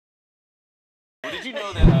Did you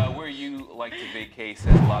know that where you like to vacay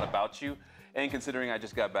says a lot about you? And considering I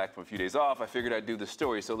just got back from a few days off, I figured I'd do the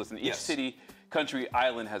story. So listen, each city, country,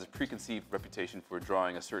 island has a preconceived reputation for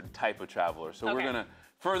drawing a certain type of traveler. So we're going to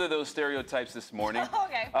further those stereotypes this morning.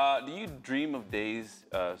 Do you dream of days,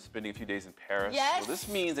 spending a few days in Paris? Yes. Well, this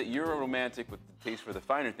means that you're a romantic with the taste for the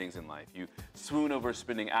finer things in life. You swoon over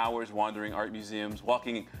spending hours wandering art museums,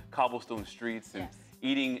 walking cobblestone streets, and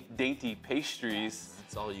eating dainty pastries.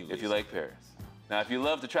 That's all you if you like Paris. Now, if you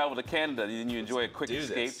love to travel to Canada, then you enjoy a quick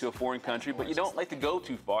escape to a foreign country, but you don't like to go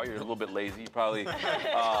too far. You're a little bit lazy. You probably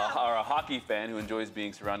are a hockey fan who enjoys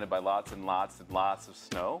being surrounded by lots and lots and lots of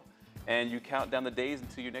snow. And you count down the days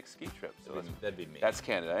until your next ski trip. So that'd be me. That's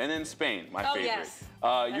Canada. And then Spain, my favorite. Yes.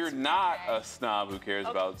 You're not a snob who cares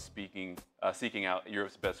about seeking out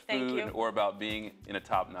Europe's best food or about being in a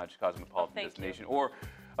top-notch cosmopolitan destination or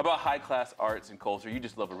about high-class arts and culture. You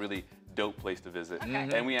just love a really dope place to visit.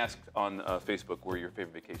 And we asked on Facebook where your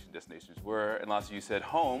favorite vacation destinations were, and lots of you said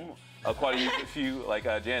home. Quite a few, like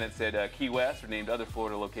Janet, said Key West or named other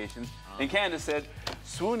Florida locations. And Candace said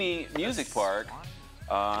Swoony Music Park.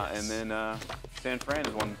 And then San Fran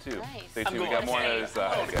is one too. Stay tuned, we got more on the other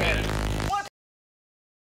side.